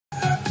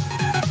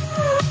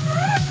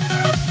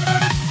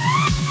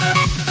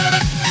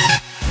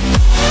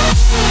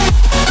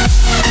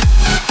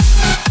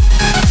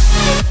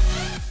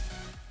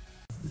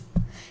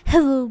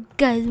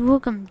guys,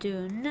 welcome to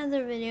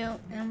another video,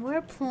 and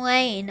we're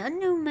playing a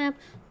new map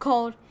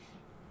called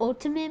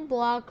Ultimate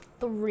Block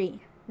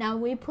 3. Now,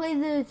 we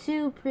played the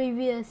two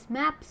previous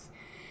maps,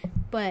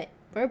 but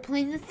we're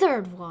playing the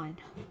third one.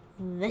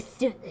 Let's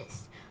do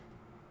this.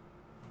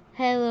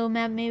 Hey, little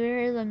map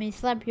maker, let me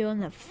slap you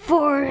on the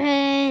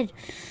forehead.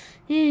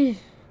 A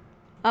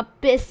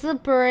bit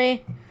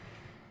slippery.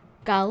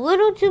 Got a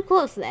little too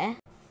close there.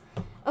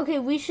 Okay,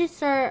 we should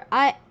start.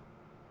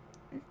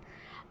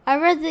 I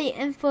read the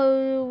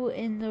info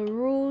in the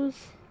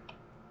rules.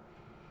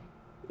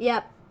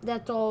 Yep,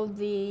 that's all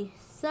the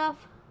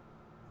stuff.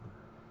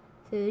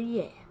 So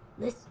yeah,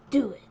 let's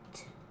do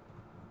it.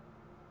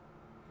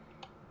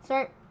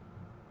 Start.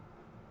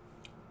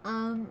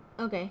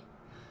 Okay.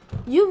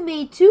 You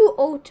made 2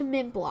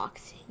 ultimate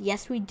blocks.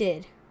 Yes, we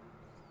did.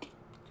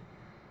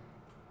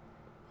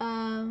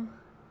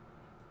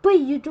 But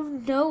you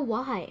don't know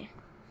why.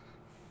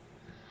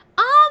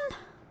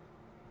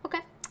 Okay.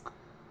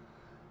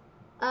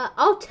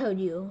 I'll tell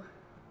you.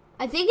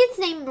 I think it's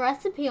the same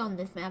recipe on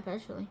this map,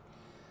 actually.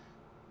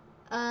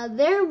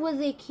 There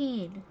was a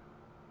king.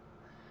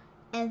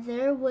 And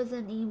there was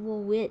an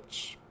evil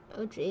witch.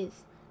 Oh, jeez.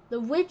 The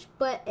witch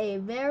put a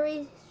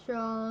very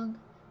strong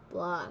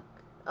block.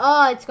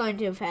 Oh, it's going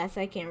too fast.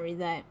 I can't read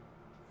that.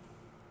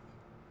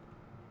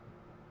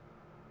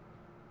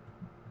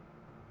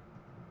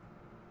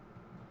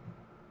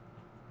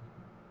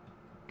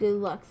 Good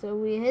luck. So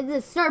we hit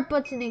the start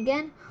button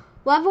again.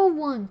 Level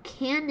 1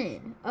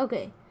 cannon.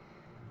 Okay.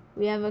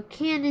 We have a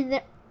cannon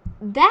there.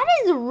 That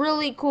is a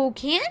really cool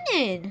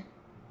cannon.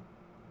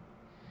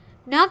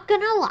 Not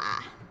gonna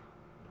lie.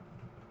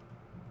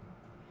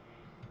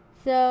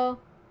 So,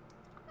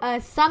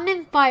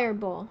 summon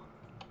fireball.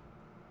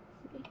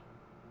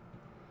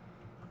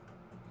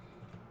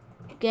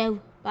 Go.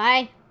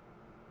 Bye.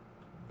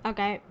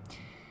 Okay.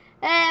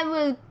 It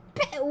was a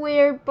bit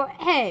weird, but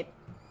hey.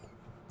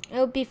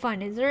 It'll be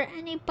fun. Is there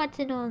any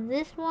button on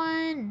this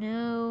one?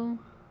 No.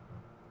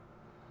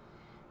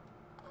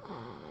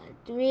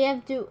 Do we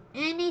have to do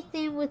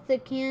anything with the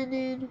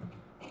cannon?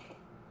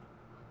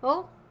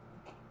 Oh.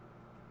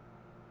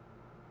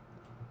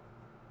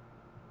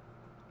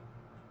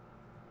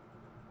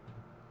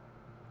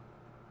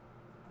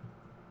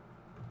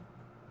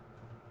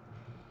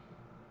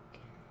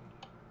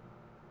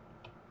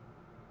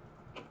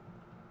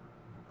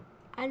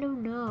 I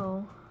don't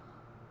know.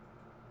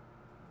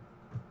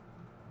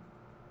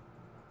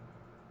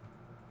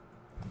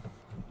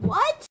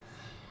 What?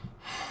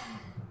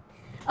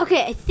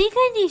 Okay, I think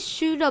I need to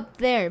shoot up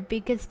there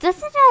because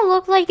doesn't that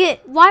look like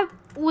it? Why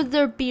would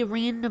there be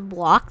random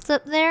blocks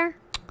up there?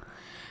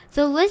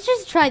 So let's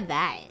just try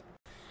that.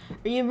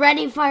 Are you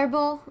ready,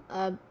 Fireball?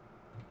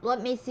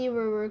 Let me see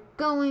where we're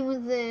going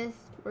with this.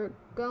 We're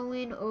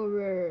going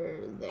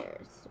over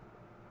there.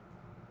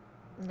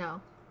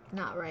 No,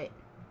 not right.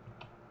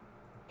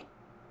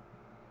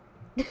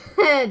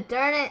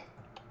 Darn it.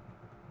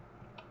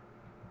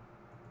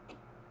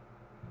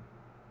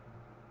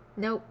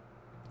 Nope.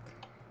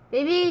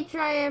 Maybe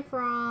try it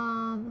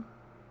from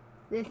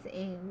this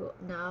angle.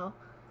 No.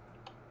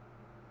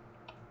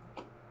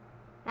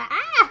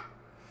 Ah!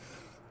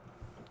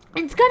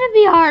 It's gonna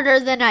be harder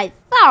than I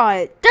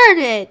thought. Darn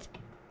it.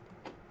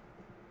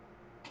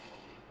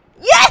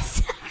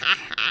 Yes!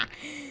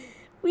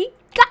 We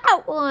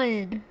got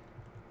one.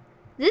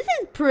 This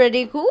is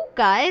pretty cool,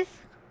 guys.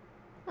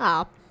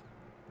 Oh.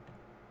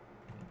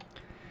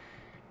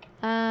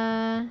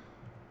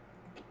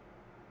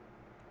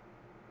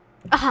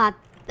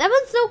 That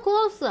was so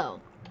close though.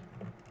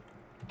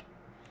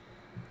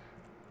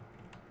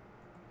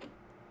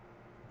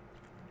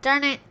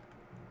 Darn it.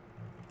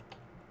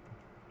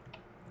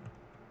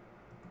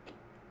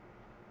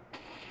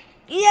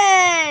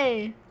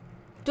 Yay!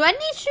 Do I need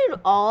to shoot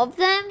all of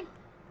them?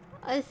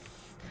 I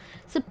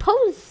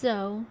suppose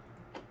so.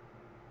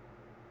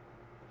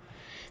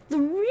 The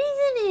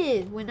reason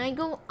is when I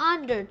go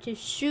under to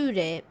shoot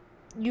it,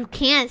 you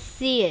can't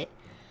see it.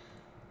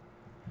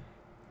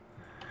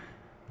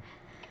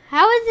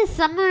 How is it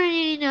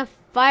summoning a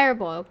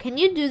fireball? Can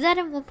you do that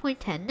in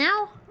 1.10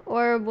 now?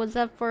 Or was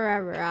that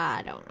forever?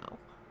 I don't know.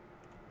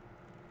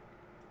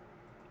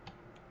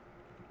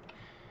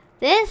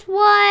 This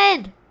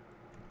one!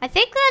 I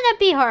think that'd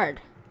be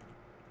hard.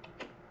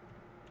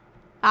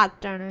 Ah,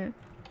 darn it.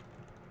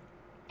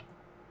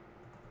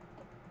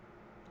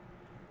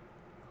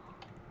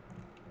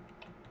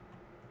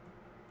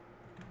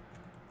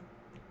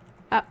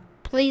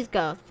 Please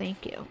go.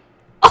 Thank you.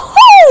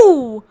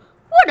 Oh!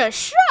 What a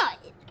shot!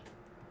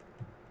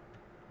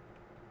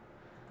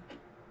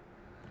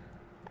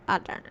 Ah,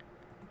 darn it.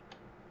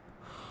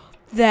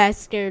 That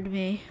scared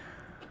me.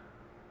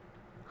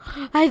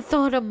 I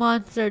thought a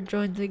monster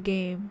joined the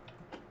game.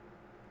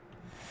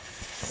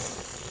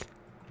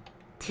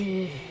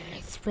 Dude,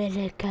 it's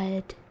really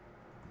good.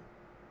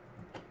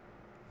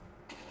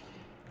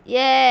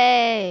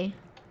 Yay!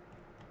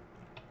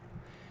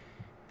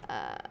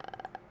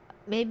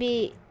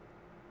 Maybe...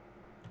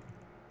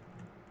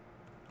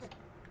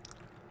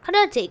 Could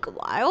that take a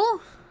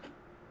while?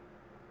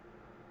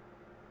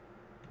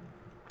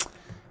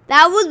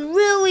 That was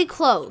really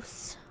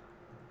close.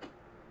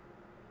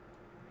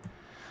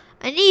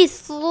 I need to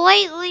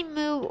slightly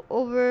move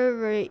over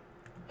right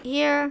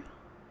here.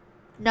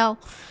 No.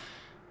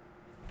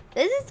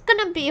 This is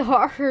gonna be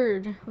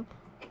hard.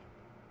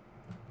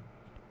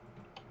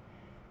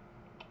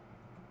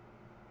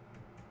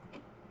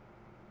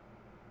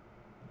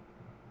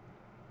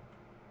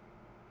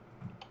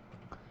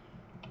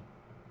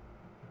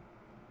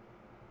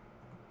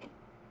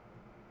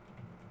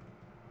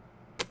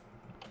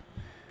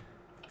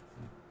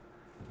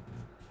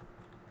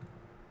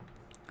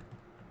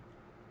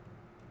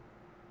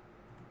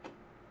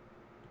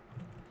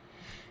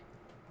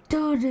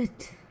 Darn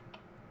it.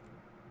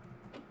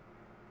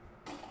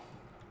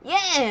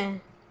 Yeah.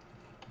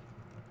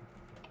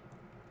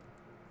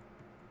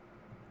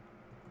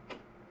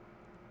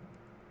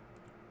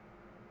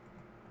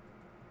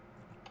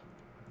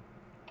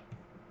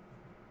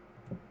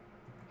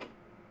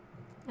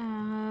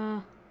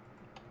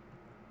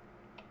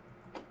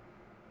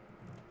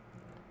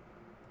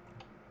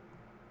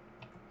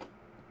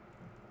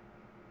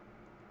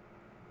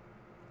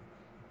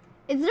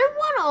 Is there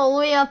one all the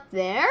way up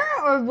there,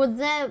 or was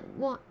that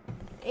one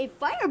a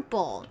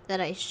fireball that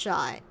I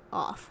shot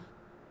off?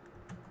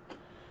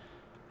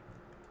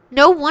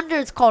 No wonder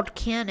it's called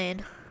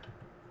cannon.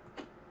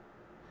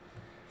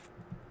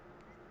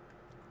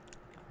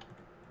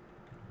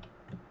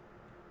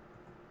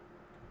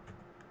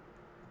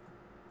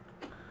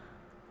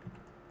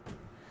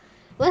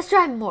 Let's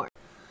try more.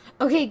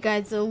 Okay,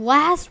 guys, the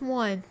last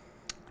one.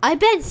 I've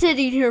been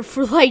sitting here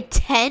for like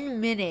 10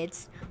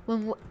 minutes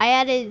when I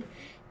added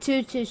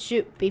two to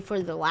shoot before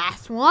the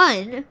last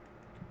one.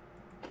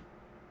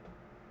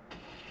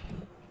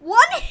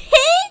 One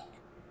hit?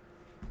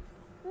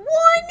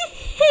 One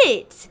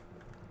hit!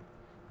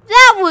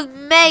 That was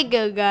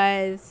mega,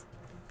 guys.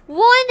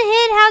 One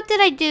hit? How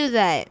did I do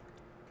that?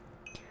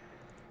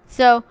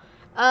 So,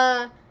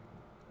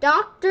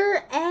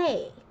 Dr.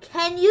 A,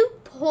 can you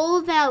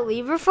pull that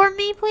lever for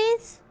me,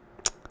 please?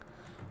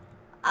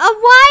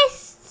 Why,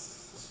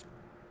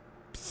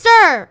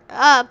 sir?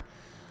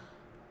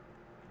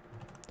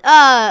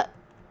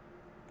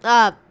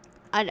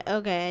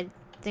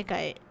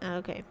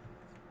 Okay.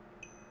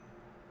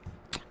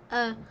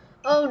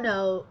 Oh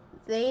no,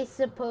 they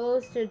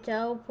supposed to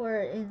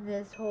teleport in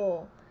this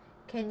hole.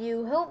 Can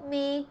you help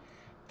me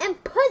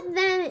and put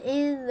them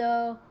in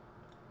the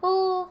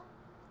hole?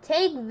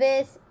 Take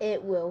this,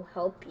 it will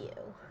help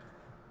you.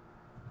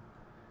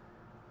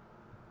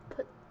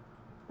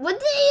 What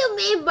do you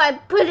mean by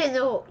put in the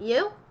hole?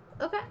 You?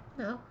 Okay.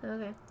 No,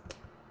 okay.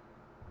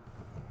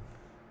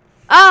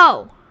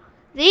 Oh,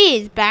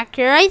 these back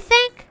here, I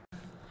think.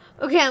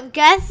 Okay, I'm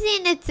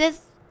guessing it's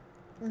this.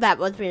 That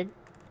was weird.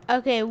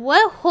 Okay,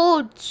 what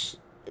holds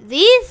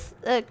these?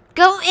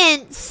 Go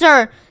in,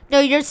 sir. No,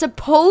 you're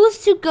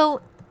supposed to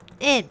go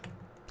in.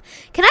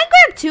 Can I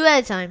grab two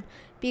at a time?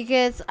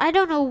 Because I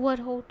don't know what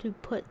hole to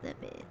put them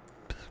in.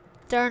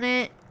 Darn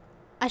it.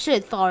 I should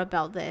have thought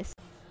about this.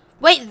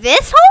 Wait,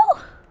 this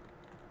hole?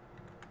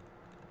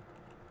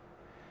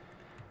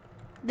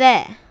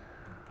 There.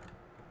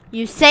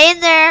 You stay in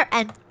there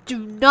and do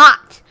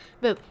not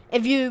move.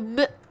 If you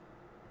move,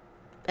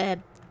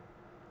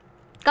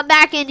 come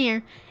back in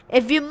here.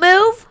 If you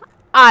move,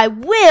 I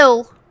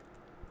will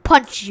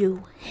punch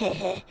you.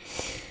 Okay.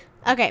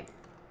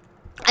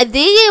 I think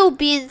it will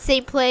be in the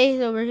same place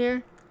over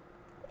here.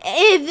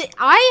 If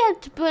I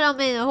have to put them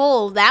in a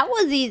hole, that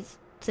was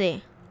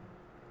easy.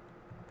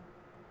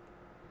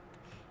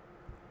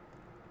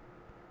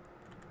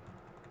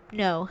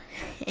 No.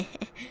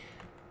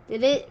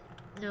 Did it?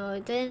 No,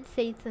 it didn't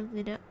say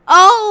something else.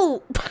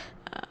 Oh!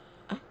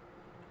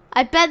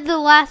 I bet the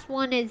last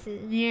one is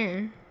in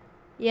here.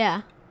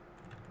 Yeah.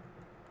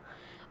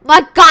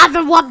 My God, the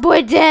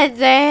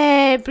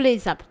 1.10!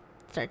 Please stop.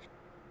 Search.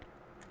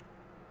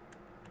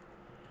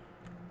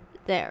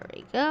 There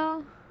we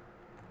go.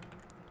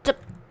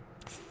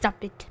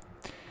 Stop it.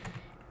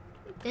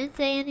 It didn't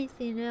say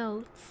anything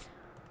else.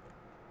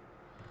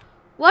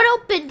 What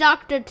opened,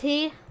 Dr.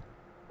 T?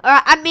 Or,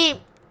 I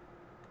mean,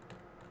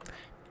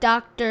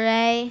 Dr.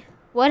 A.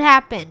 What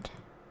happened?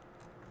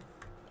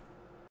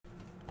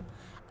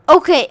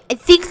 Okay, I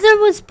think there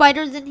was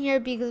spiders in here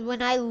because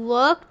when I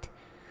looked,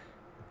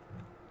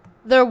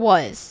 there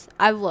was.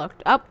 I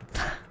looked up.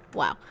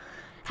 Wow.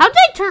 How did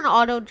I turn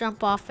auto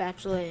jump off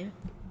actually?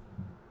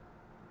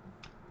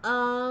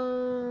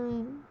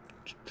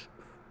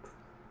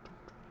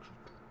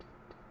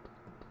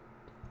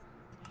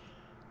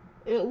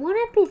 It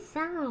wouldn't be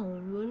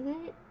sound, would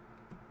it?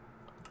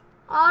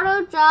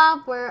 Auto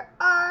jump, where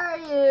are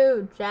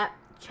you?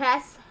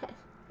 Chest.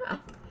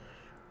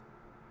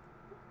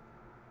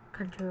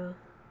 Control.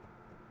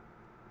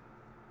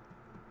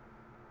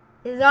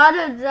 Is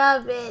auto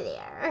jump in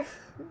here?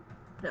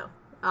 No,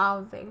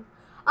 I'll figure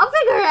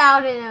it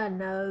out in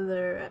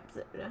another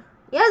episode.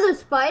 Yeah, the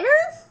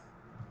spiders?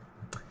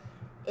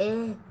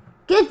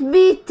 Get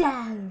me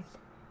down.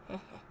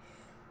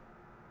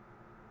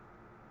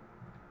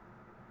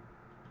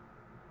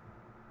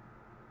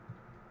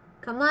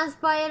 Come on,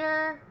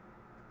 spider.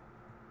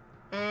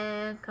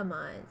 And come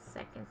on,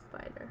 second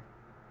spider.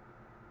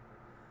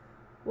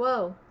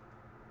 Whoa.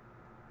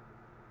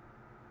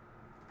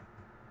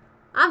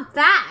 I'm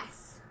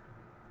fast.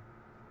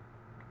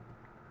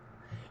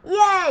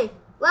 Yay!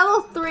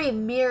 Level 3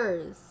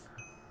 mirrors.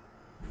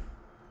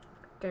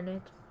 Darn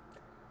it.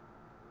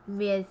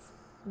 Miss.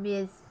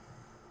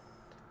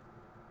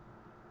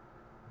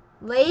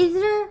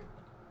 Laser?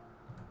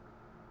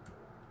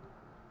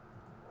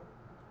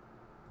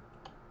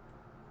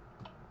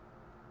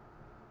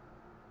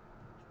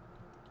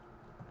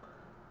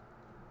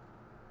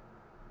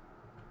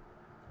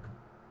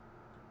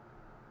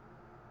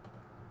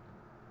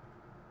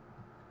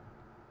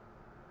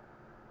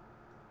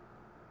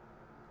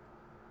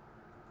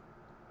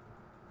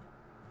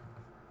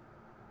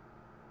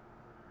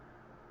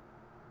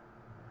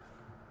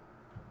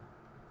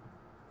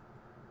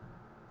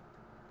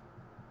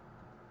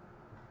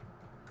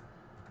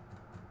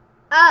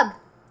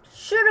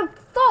 Should have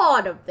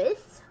thought of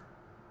this.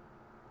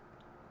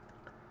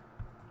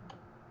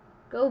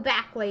 Go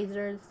back,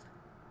 lasers.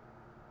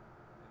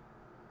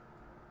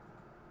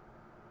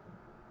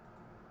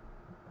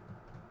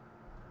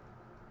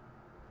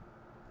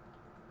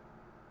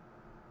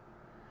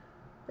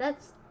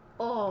 That's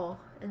all.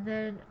 And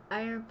then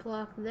iron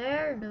block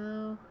there.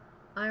 No.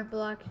 Iron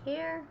block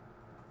here.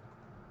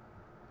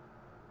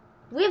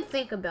 We have to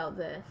think about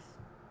this.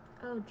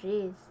 Oh,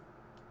 jeez.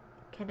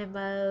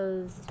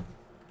 Cannibals.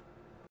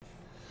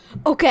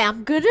 Okay,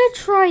 I'm gonna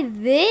try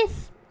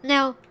this.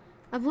 Now,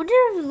 I wonder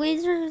if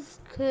lasers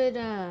could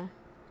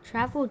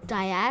travel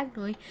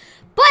diagonally,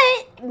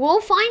 but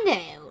we'll find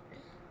out.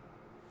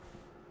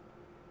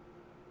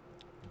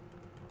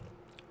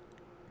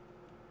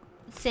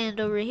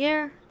 Stand over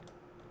here.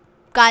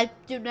 Guys,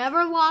 do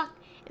never walk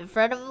in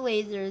front of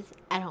lasers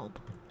at home.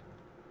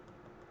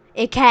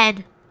 It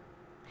can.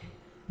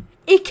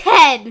 It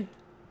can.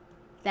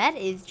 That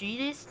is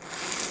genius.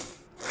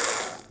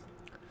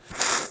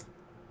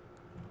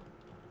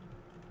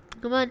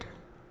 Come on.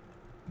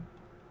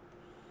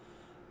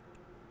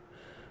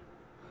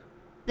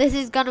 This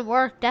is gonna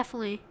work,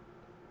 definitely.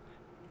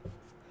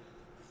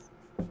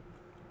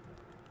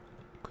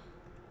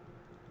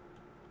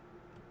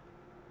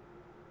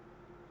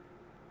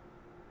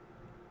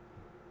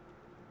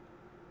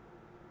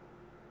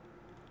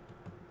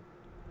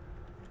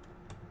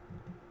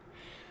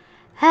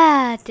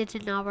 Ah, it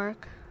did not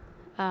work.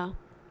 Oh.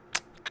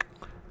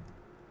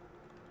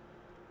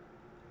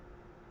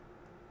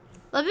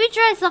 Let me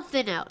try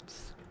something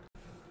else.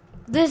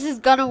 This is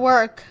gonna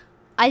work.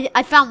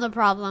 I found the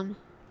problem.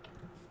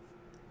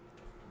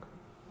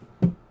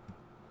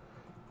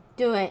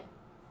 Do it.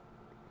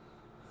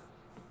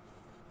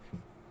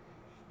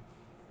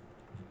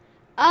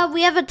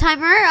 We have a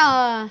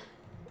timer.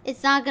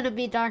 It's not gonna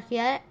be dark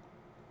yet.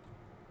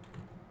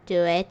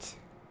 Do it.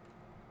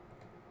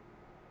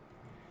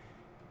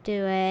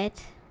 Do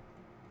it.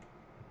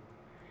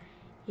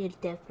 You're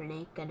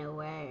definitely gonna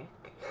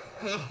work.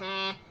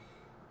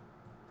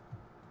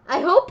 I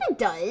hope it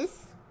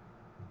does.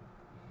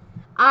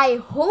 I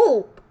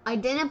hope I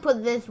didn't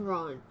put this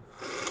wrong.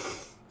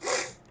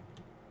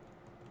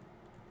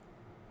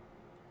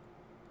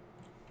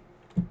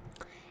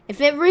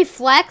 If it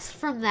reflects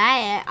from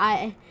that,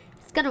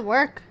 it's gonna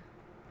work.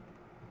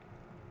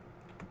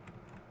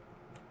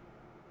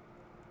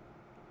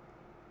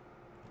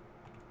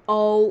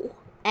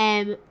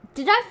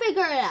 Did I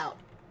figure it out?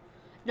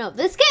 No,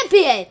 this can't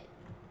be it.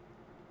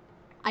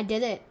 I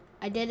did it.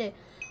 I did it.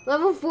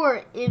 Level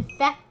 4,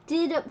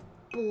 infected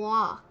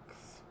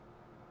blocks.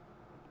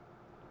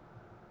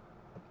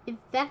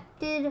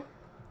 Infected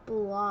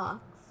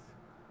blocks.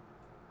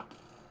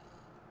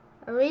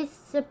 Are we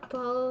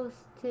supposed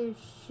to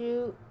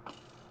shoot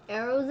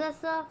arrows and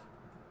stuff?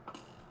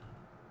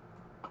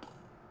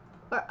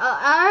 Or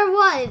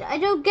R1, I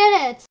don't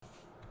get it.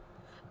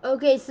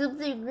 Okay,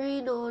 something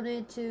green on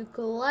it to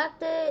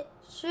collect it.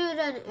 Shoot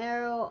an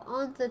arrow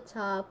on the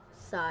top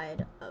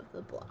side of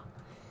the block.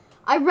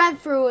 I read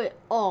through it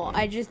all.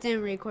 I just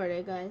didn't record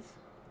it, guys.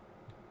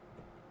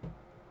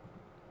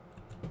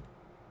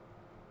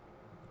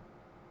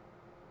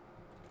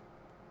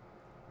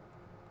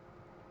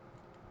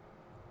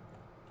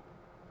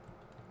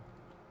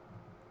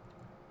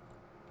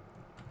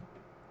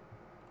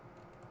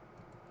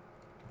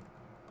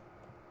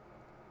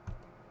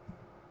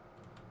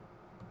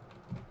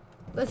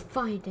 Let's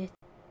find it.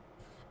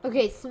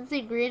 Okay,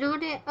 something green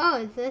on it. Oh,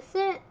 is this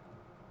it?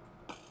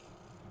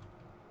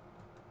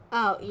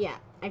 Oh, yeah.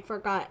 I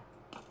forgot.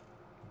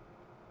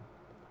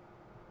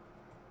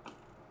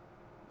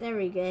 There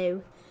we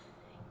go.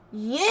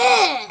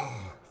 Yeah!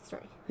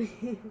 Sorry.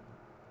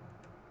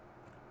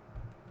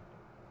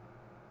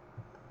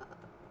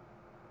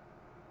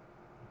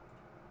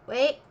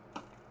 Wait.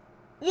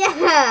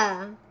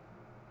 Yeah!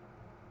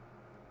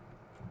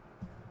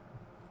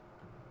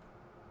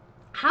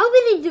 How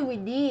many do we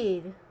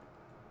need?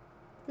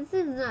 This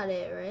is not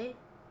it, right?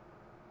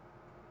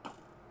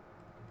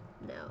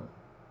 No.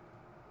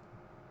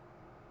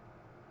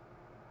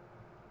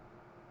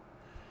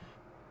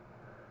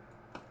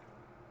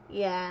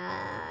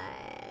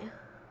 Yeah.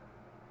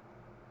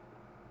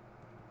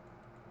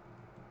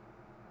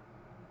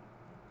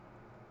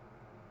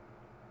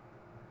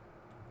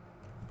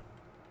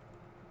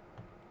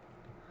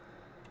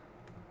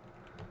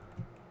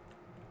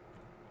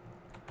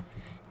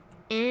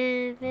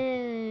 Anvil.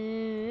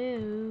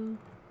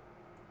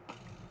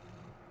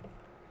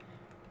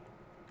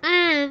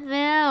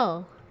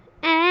 Anvil.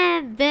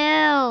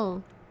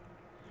 Anvil.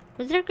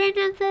 Was there green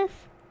on this?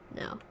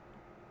 No.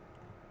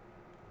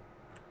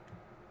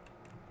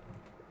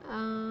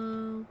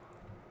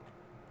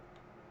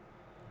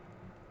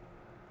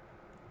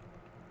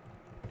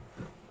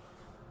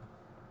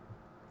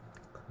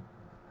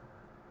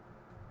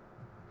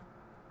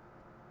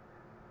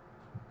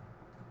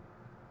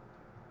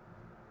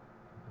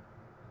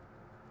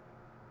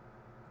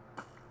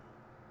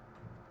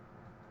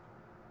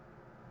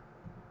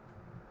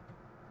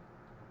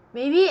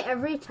 Maybe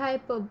every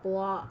type of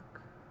block.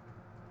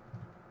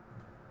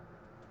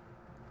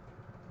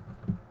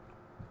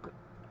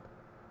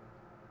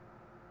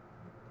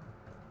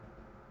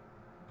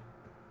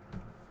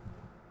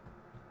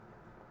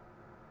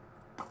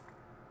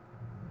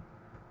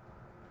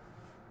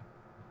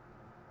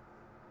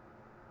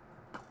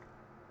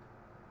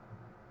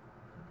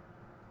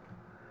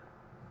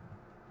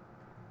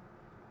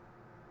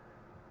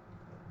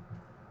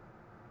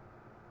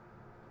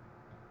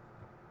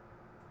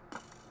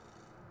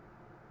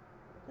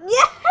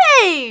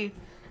 Yay!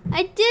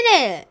 I did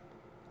it!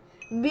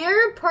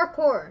 Mirror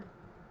parkour.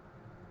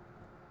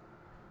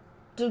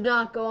 Do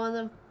not go on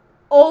the...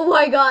 Oh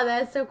my god,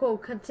 that's so cool.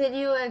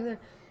 Continue.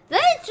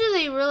 That's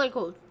really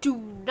cool. Do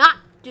not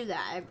do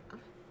that.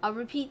 I'll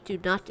repeat, do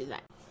not do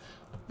that.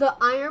 The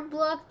iron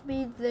block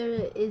means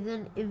there is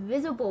an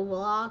invisible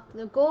block.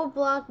 The gold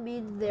block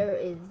means there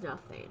is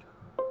nothing.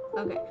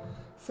 Okay,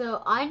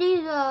 so I need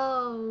to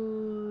go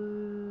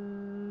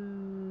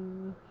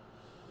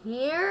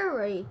here,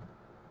 right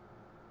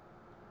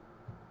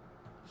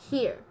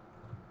here.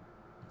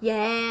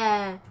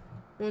 Yeah.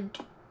 Then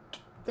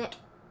that.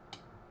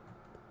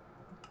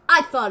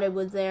 I thought it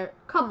was there.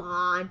 Come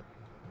on.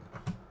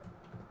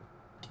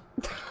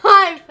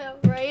 I fell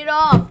right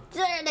off.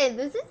 Darn it.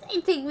 This is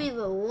taking me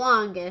the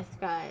longest,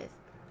 guys.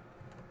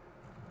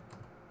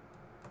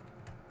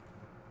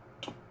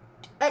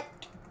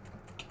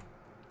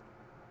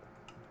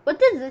 What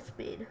does this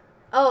mean?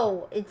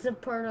 Oh, it's a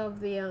part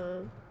of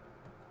the,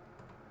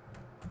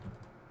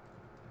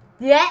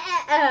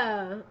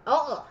 Yeah!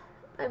 Oh,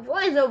 my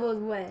voice almost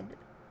went.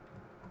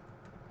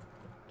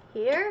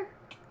 Here?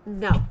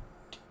 No.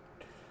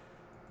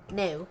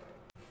 No.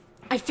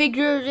 I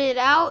figured it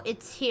out.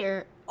 It's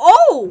here.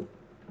 Oh!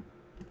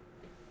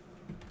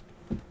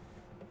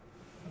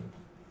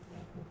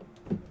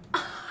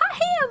 I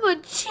am a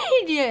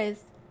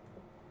genius!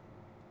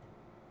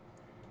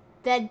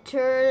 Then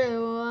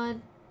turn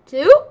 1,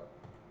 2.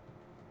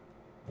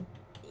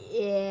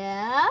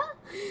 Yeah.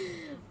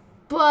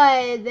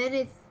 But then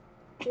it's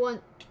 1.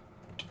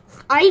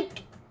 I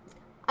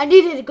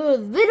needed to go a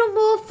little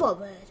more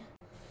forward.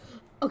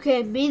 Okay,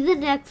 I made the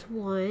next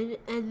one,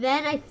 and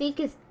then I think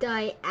it's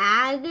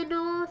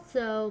diagonal,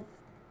 so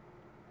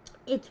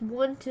it's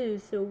 1,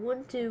 2. So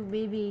 1, 2,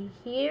 maybe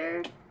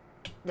here.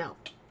 No,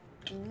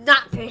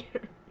 not there.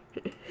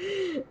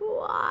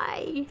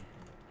 Why?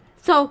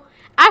 So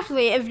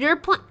actually, if you're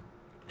playing,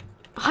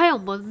 I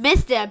almost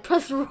missed it. I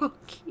pressed the wrong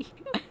key.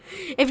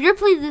 If you're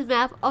playing this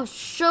map, I'll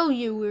show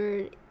you where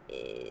it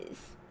is.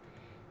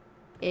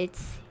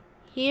 It's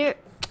here.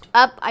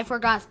 Up. I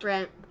forgot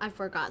sprint.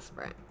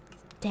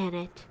 Damn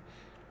it.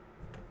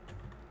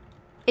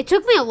 It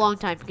took me a long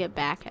time to get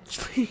back,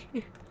 actually.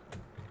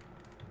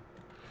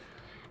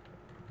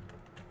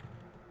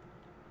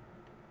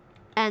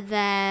 And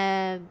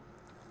then...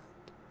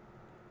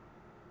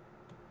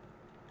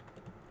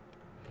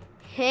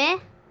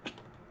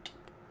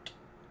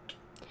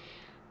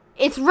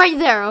 It's right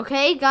there,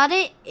 okay? Got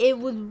it? It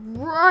was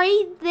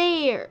right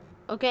there,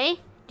 okay?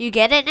 Do you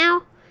get it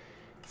now?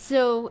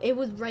 So, it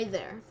was right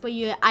there. But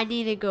I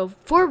need to go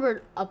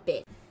forward a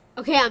bit.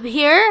 Okay, I'm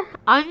here.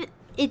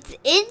 It's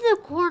in the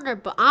corner,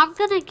 but I'm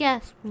gonna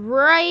guess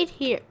right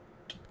here.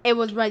 It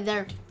was right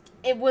there.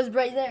 It was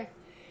right there.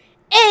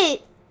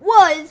 It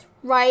was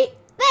right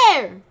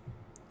there.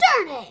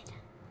 Darn it.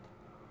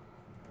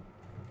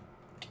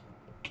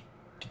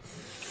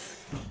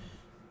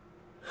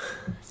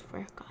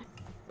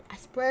 I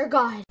swear to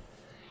God.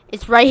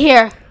 It's right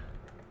here.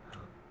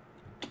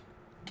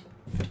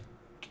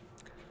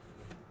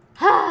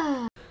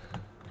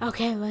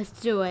 Okay, let's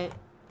do it.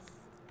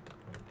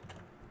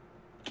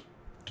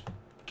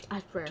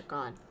 I swear to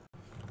God.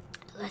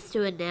 Let's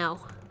do it now.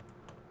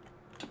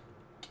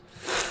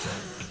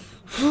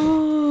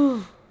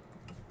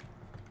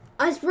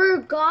 I swear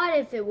to God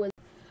if it was...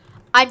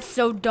 I'm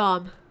so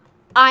dumb.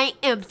 I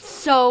am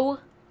so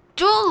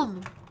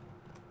dumb.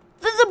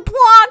 There's a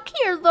block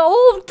here the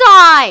whole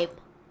time.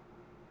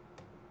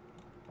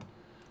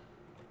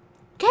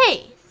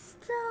 Okay,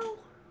 so...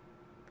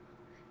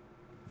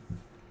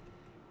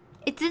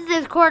 It's in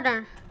this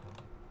corner.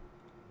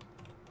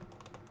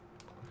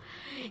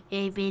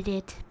 I made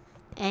it.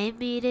 I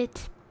made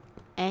it.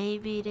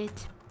 I made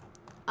it.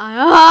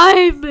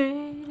 I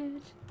made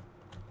it.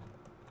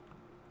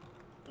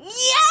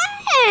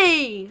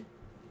 Yay!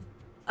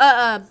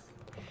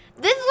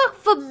 This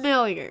looks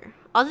familiar.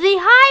 On the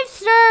Hive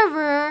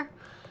server,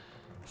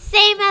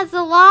 Same as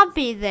the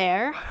lobby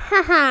there.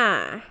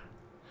 Haha.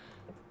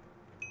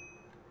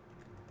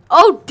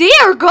 Oh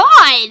dear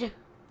God!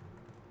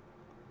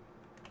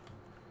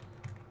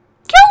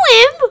 Kill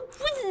him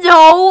with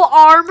no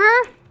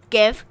armor?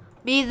 Give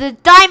me the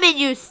diamond,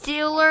 you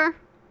stealer.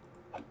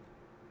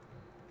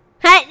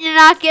 Hey, you're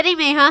not getting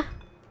me, huh?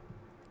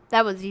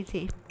 That was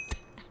easy.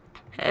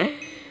 Okay,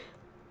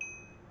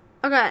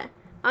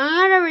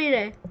 I'm gonna read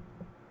it.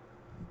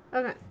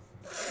 Okay.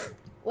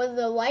 When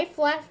the light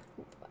flash,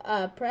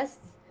 press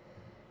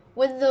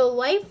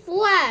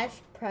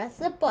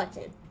the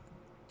button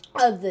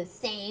of the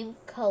same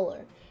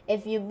color.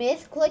 If you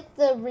miss, click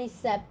the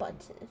reset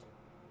button.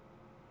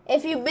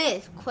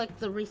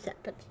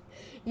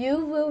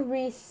 You will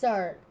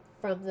restart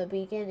from the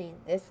beginning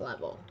this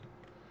level.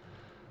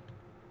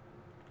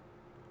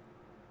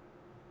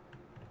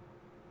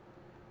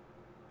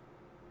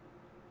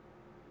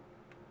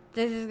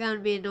 This is gonna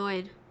be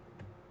annoying.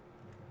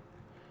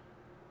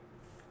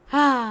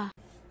 Ah,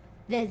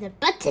 there's a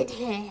button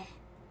here.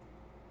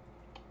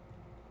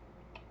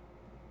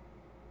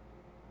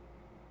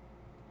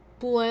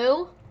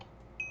 Blue,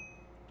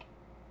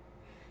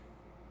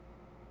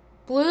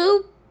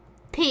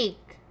 pink.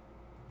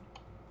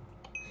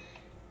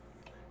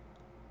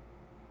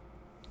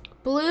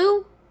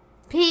 Blue,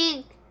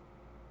 pink,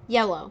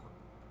 yellow.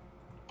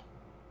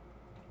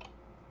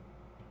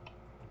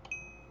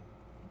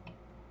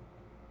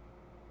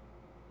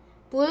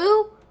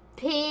 Blue,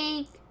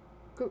 pink,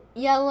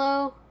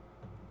 yellow,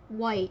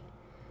 white.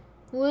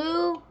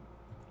 Blue,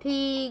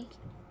 pink,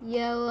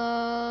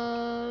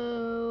 yellow,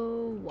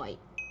 white.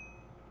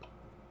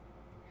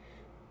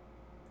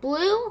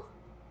 Blue,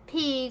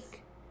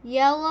 pink,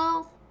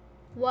 yellow,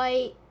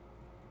 white,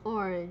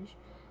 orange.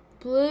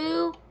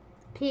 Blue,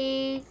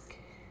 pink,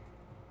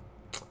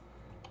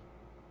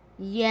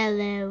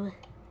 yellow.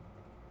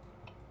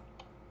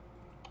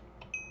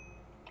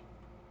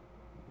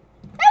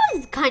 That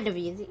was kind of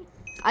easy.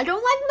 I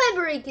don't like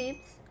memory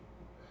games.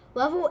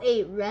 Level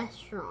 8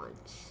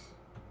 restaurants.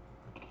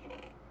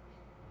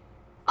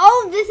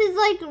 Oh, this is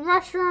like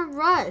Restaurant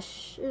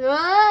Rush.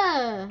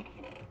 Ugh.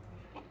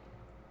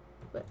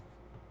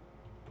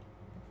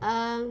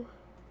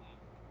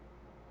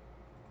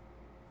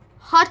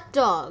 Hot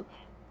dog.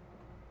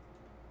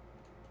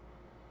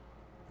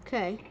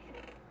 Okay.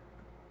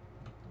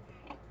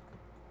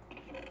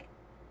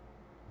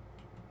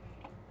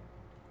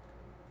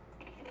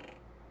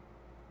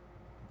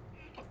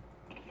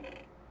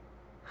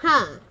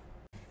 Huh.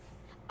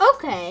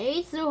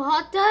 Okay, so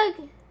hot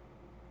dog.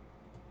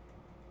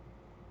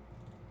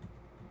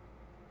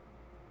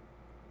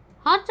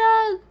 Hot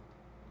dog.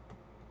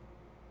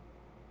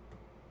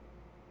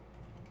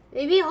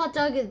 Maybe hot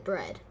dog is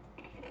bread.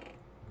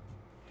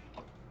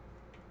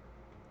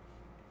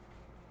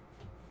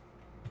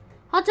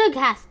 Hot dog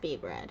has to be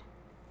bread.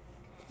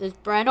 There's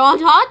bread on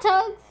hot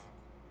dogs.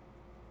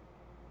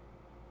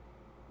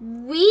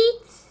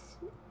 Wheat.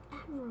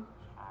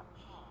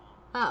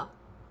 Oh.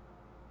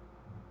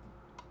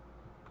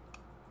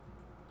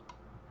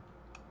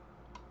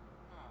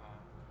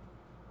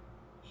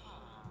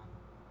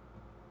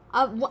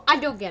 I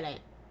don't get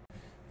it.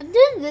 And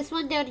then this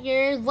one down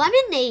here,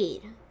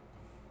 lemonade.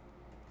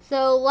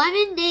 So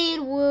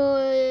lemonade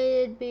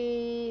would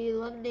be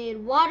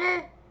lemonade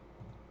water,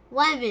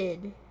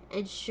 lemon,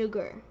 and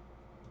sugar.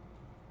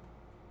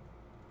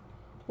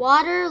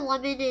 Water,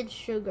 lemon, and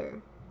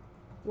sugar.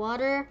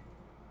 Water,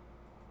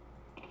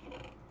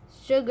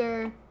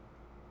 sugar,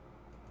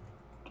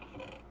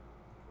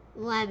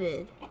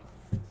 lemon.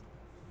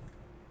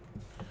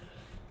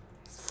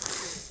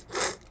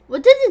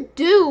 What does it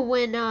do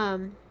when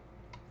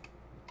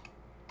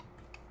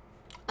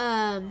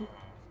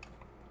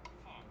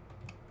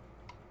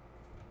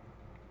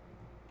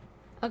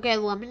okay,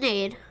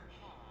 lemonade.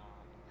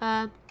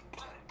 That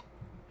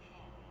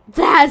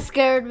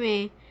scared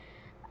me.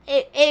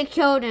 It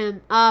killed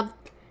him.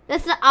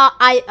 That's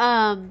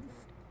I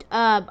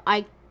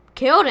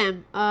killed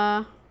him.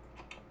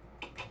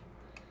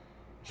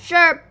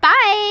 Sure,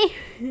 bye.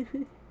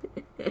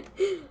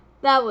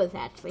 That was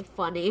actually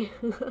funny.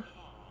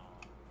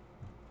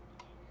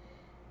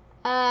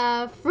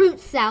 Fruit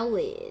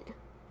salad.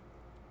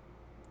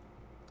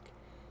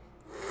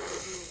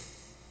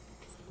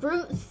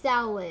 Fruit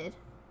salad.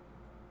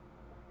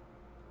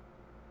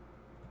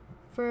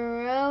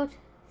 Fruit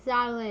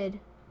salad.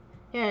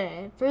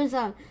 Here, fruit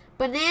salad.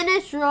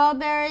 Banana,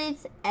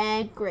 strawberries,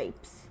 and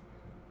grapes.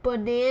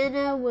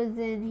 Banana was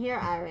in here.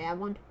 I already have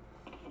one.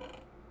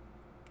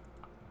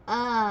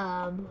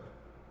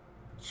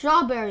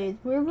 Strawberries.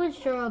 Where would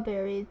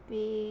strawberries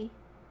be?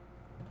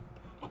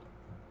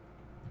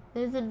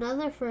 There's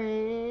another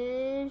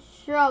fridge.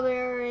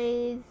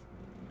 Strawberries.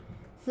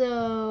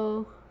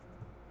 So,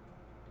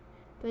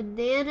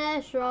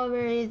 banana,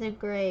 strawberries, and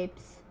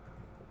grapes.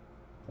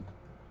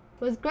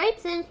 Was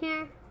grapes in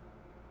here?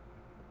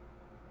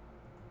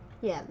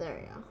 Yeah, there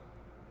we go.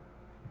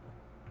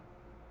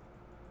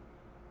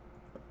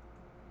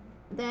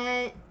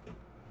 That,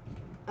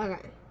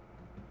 okay.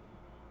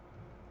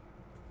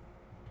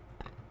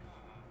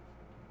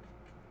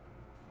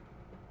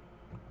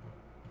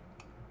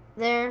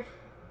 there.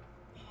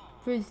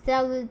 Fruit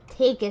salad,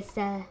 take it,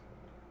 sir.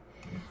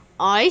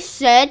 I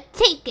said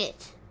take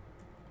it.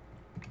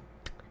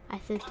 I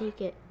said take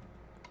it.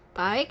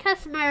 Bye,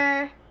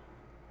 customer.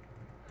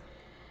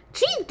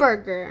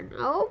 Cheeseburger,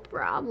 no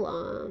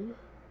problem.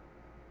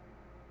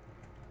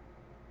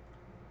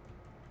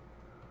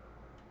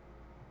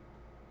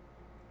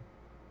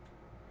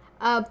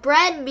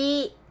 Bread,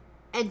 meat,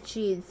 and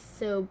cheese.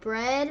 So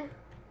bread.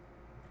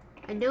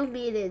 I know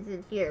meat is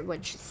in here,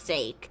 which is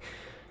steak.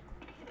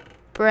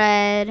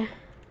 Bread,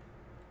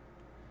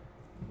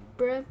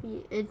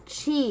 meat, and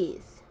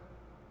cheese.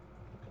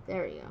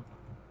 There we go.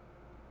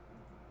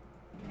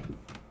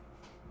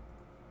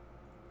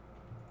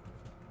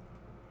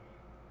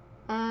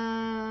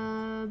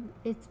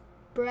 It's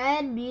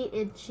bread, meat,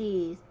 and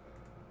cheese.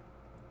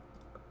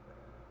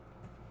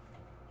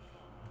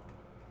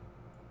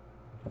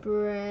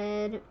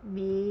 Bread,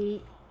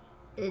 meat,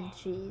 and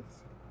cheese.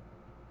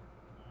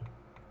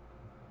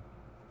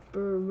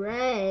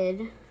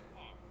 Bread,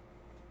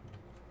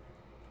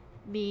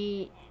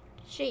 meat,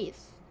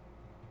 cheese.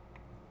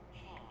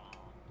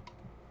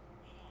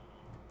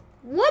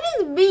 What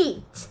is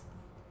meat?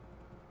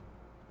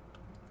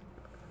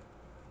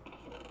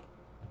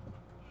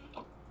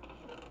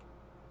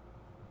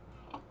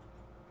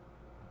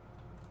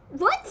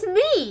 What's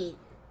meat?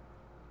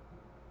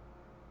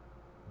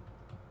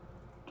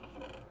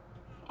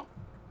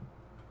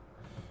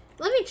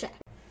 Let me check.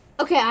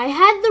 Okay, I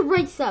had the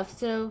right stuff,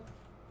 so.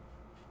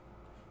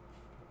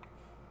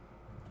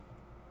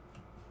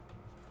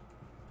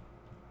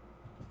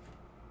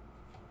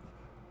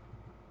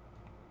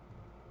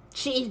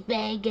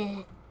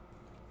 Cheeseburger.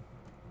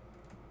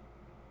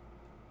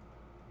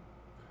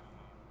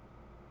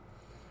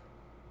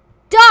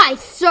 Die,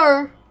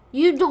 sir!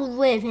 You don't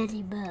live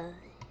anymore.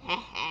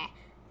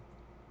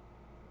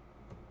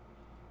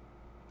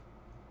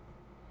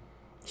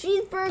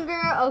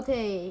 Cheeseburger,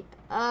 okay.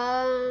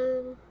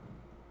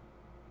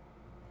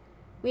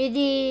 We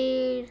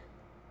need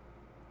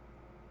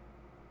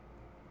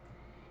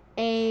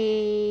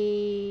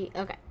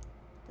okay.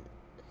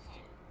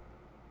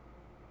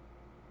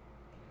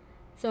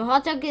 So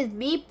hot dog is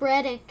meat,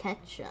 bread, and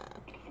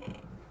ketchup.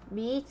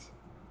 Meat,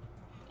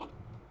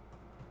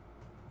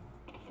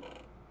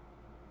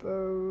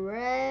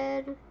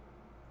 bread,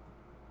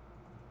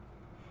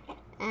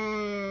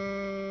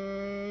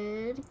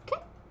 and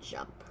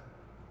ketchup.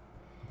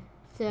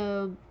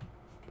 So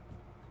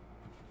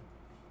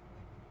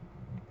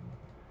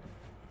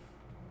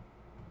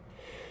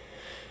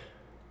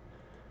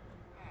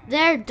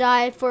there,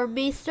 die for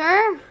me,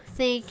 sir.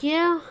 Thank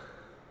you.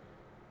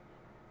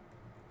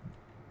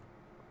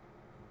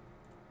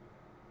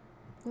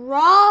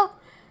 Raw.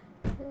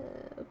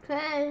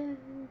 Okay.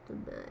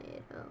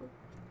 Tomato.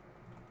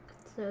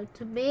 So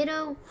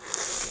tomato.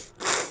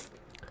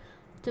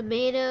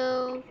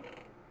 Tomato.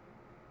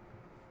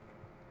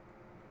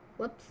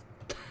 Whoops.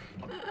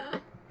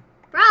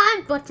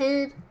 Wrong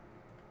button.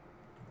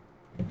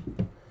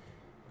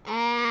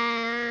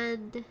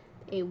 And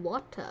a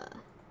water.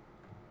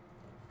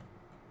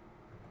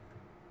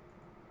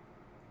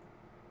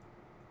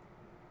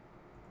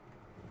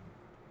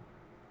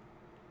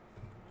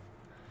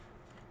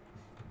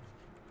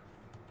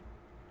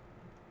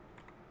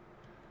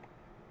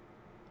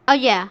 Oh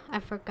yeah, I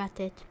forgot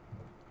it.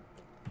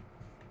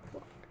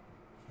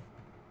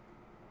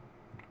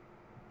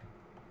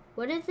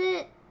 What is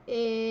it?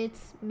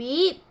 It's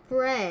meat,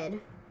 bread.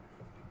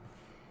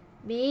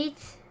 Meat,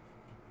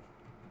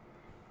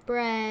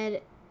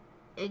 bread,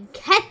 and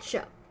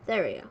ketchup.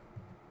 There we go.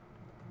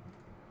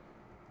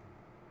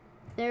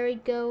 There we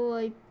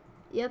go.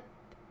 Yep.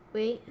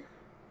 Wait.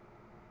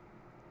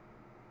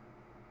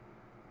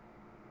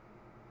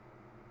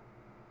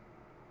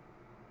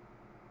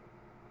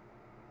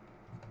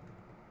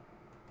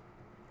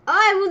 Oh,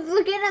 I was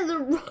looking at the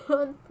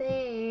wrong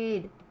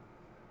thing.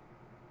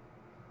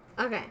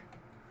 Okay.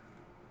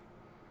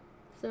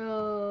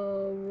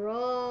 So,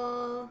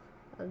 raw,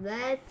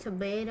 that,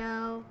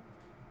 tomato,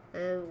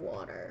 and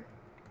water.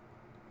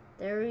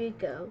 There we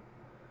go.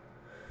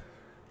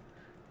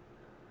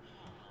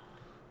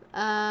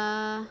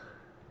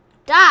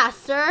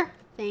 Sir.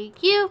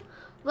 Thank you.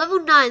 Level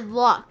 9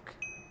 lock.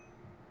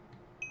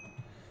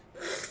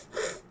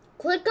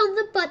 Click on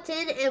the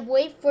button and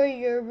wait for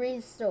your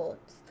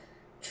results.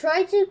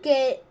 Try to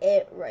get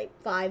it right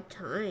 5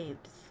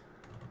 times.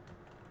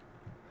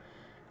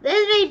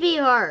 This may be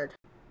hard.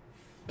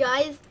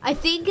 Guys, I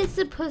think it's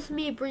supposed to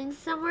be bring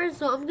somewhere,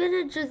 so I'm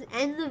gonna just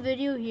end the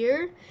video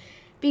here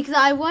because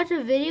I watched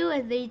a video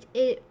and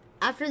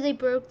after they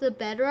broke the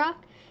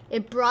bedrock,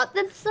 it brought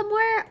them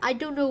somewhere. I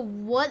don't know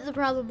what the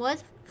problem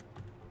was.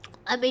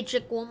 I may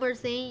check one more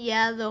thing.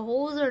 Yeah, the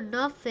holes are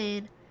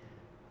nothing.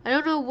 I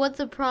don't know what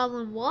the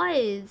problem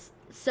was.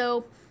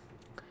 So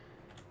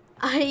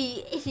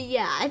I think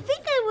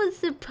I was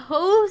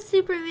supposed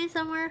to bring me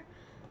somewhere,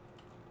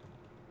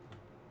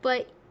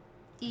 but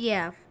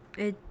yeah,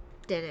 it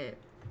didn't.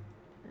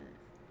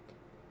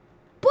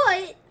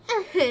 But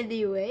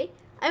anyway,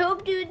 I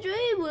hope you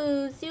enjoyed.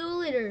 We'll see you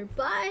later.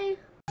 Bye.